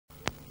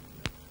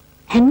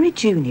Henry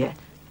Jr.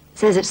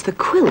 says it's the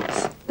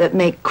quilts that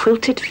make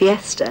Quilted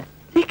Fiesta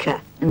thicker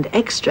and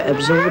extra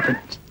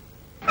absorbent.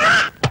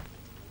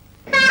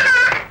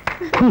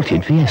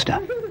 Quilted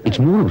Fiesta. It's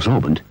more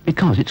absorbent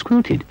because it's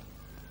quilted.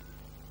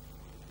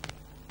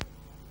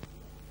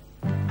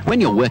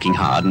 When you're working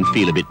hard and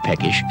feel a bit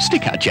peckish,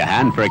 stick out your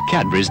hand for a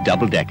Cadbury's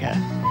double-decker.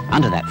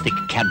 Under that thick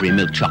Cadbury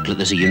milk chocolate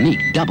there's a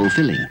unique double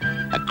filling.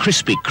 A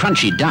crispy,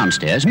 crunchy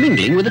downstairs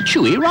mingling with a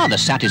chewy, rather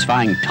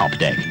satisfying top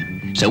deck.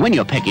 So when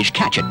you're peckish,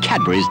 catch a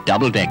Cadbury's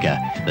double-decker,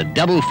 the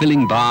double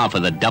filling bar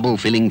for the double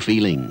filling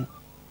feeling.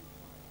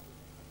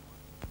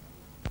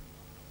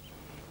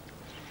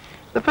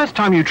 The first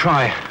time you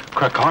try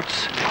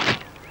Cracottes,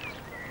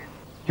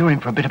 you're in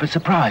for a bit of a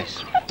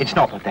surprise. It's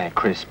not that they're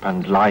crisp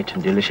and light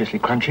and deliciously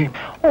crunchy,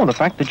 or the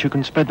fact that you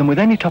can spread them with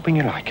any topping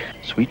you like,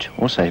 sweet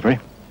or savoury.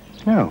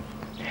 No.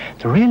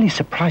 The really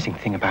surprising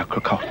thing about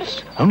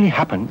Cracottes only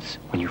happens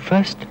when you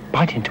first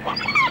bite into one.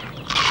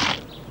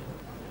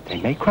 They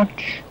may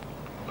crunch,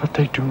 but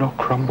they do not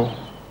crumble.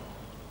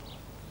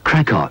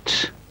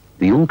 Cracottes.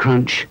 The all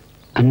crunch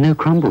and no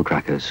crumble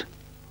crackers.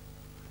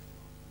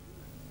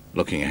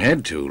 Looking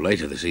ahead to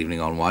later this evening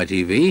on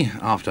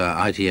YTV, after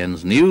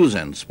ITN's news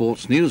and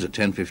sports news at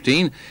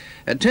 10:15,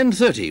 at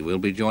 10:30 we'll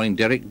be joining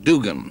Derek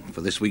Dougan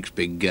for this week's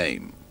big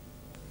game.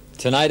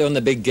 Tonight on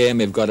the big game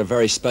we've got a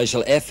very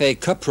special FA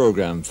Cup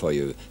programme for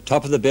you.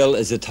 Top of the bill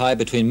is a tie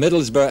between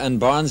Middlesbrough and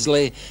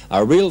Barnsley,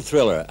 a real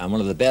thriller and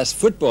one of the best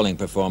footballing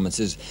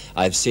performances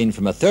I've seen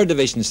from a third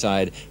division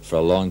side for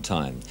a long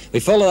time. We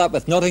follow that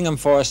with Nottingham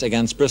Forest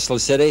against Bristol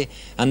City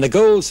and the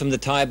goals from the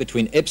tie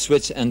between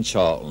Ipswich and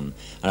Charlton.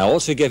 And I'll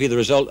also give you the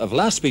result of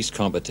last week's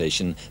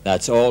competition.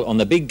 That's all on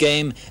the big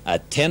game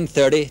at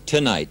 10:30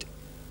 tonight.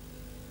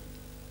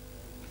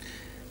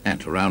 And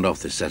to round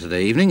off this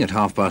Saturday evening at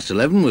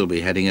 11:30, we'll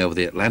be heading over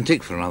the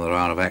Atlantic for another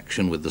hour of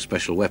action with the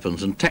Special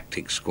Weapons and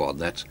Tactics Squad.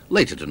 That's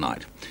later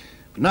tonight.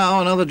 But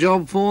now another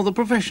job for the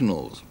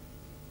professionals.